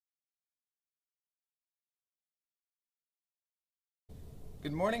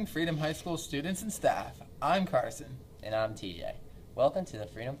Good morning, Freedom High School students and staff. I'm Carson. And I'm TJ. Welcome to the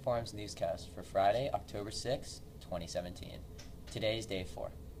Freedom Forum's newscast for Friday, October 6, 2017. Today is day 4.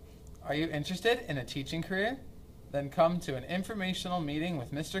 Are you interested in a teaching career? Then come to an informational meeting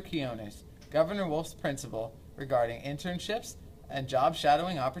with Mr. Quiones, Governor Wolf's principal, regarding internships and job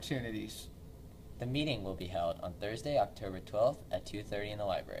shadowing opportunities. The meeting will be held on Thursday, October 12th at 2:30 in the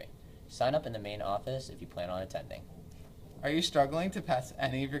library. Sign up in the main office if you plan on attending. Are you struggling to pass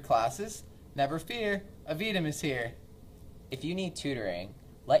any of your classes? Never fear, Avidum is here. If you need tutoring,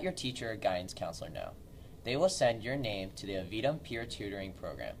 let your teacher or guidance counselor know. They will send your name to the Avidum Peer Tutoring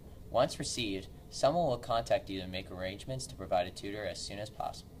Program. Once received, someone will contact you to make arrangements to provide a tutor as soon as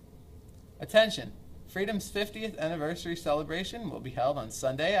possible. Attention! Freedom's 50th anniversary celebration will be held on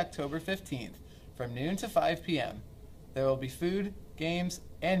Sunday, October 15th, from noon to 5 p.m. There will be food, games,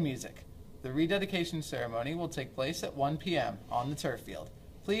 and music. The rededication ceremony will take place at 1 p.m. on the turf field.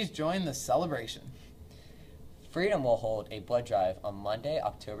 Please join the celebration. Freedom will hold a blood drive on Monday,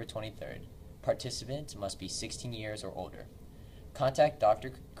 October 23rd. Participants must be 16 years or older. Contact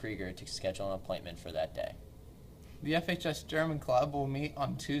Dr. Krieger to schedule an appointment for that day. The FHS German Club will meet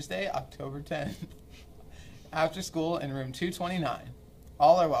on Tuesday, October 10th, after school in room 229.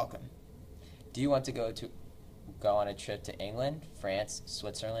 All are welcome. Do you want to go on a trip to England, France,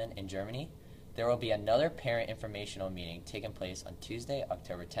 Switzerland, and Germany? There will be another parent informational meeting taking place on Tuesday,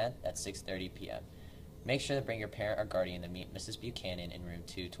 October 10th at 6:30 p.m. Make sure to bring your parent or guardian to meet Mrs. Buchanan in room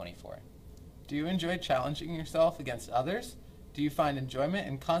 224. Do you enjoy challenging yourself against others? Do you find enjoyment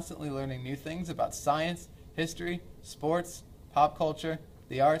in constantly learning new things about science, history, sports, pop culture,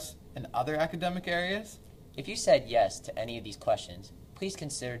 the arts, and other academic areas? If you said yes to any of these questions, please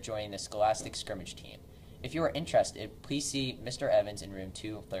consider joining the Scholastic Scrimmage team. If you are interested, please see Mr. Evans in room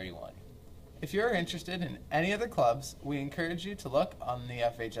 231. If you are interested in any other clubs, we encourage you to look on the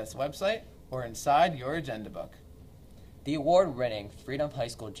FHS website or inside your agenda book. The award-winning Freedom High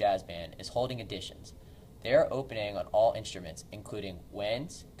School Jazz Band is holding auditions. They are opening on all instruments, including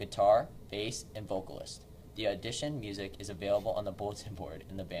winds, guitar, bass, and vocalist. The audition music is available on the bulletin board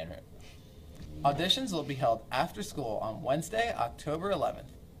in the band room. Auditions will be held after school on Wednesday, October 11th.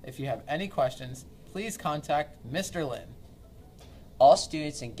 If you have any questions, please contact Mr. Lin. All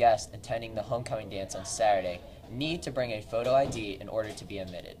students and guests attending the homecoming dance on Saturday need to bring a photo ID in order to be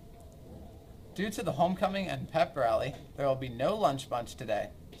admitted. Due to the homecoming and pep rally, there will be no lunch bunch today.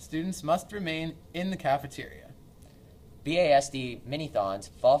 Students must remain in the cafeteria. BASD Minithons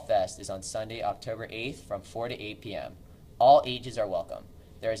Fall Fest is on Sunday, October 8th from 4 to 8 p.m. All ages are welcome.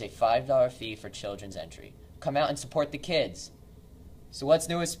 There is a $5 fee for children's entry. Come out and support the kids. So what's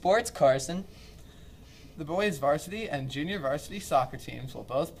new with sports, Carson? The boys' varsity and junior varsity soccer teams will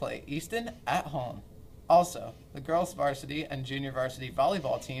both play Easton at home. Also, the girls' varsity and junior varsity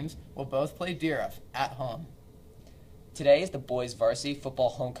volleyball teams will both play Deeruff at home. Today is the boys' varsity football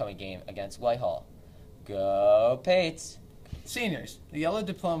homecoming game against Whitehall. Go Pates! Seniors, the yellow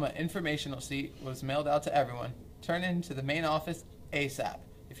diploma informational sheet was mailed out to everyone. Turn in to the main office ASAP.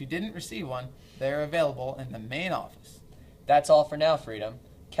 If you didn't receive one, they are available in the main office. That's all for now, Freedom.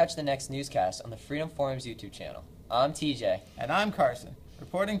 Catch the next newscast on the Freedom Forum's YouTube channel. I'm TJ. And I'm Carson,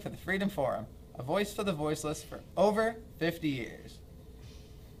 reporting for the Freedom Forum, a voice for the voiceless for over 50 years.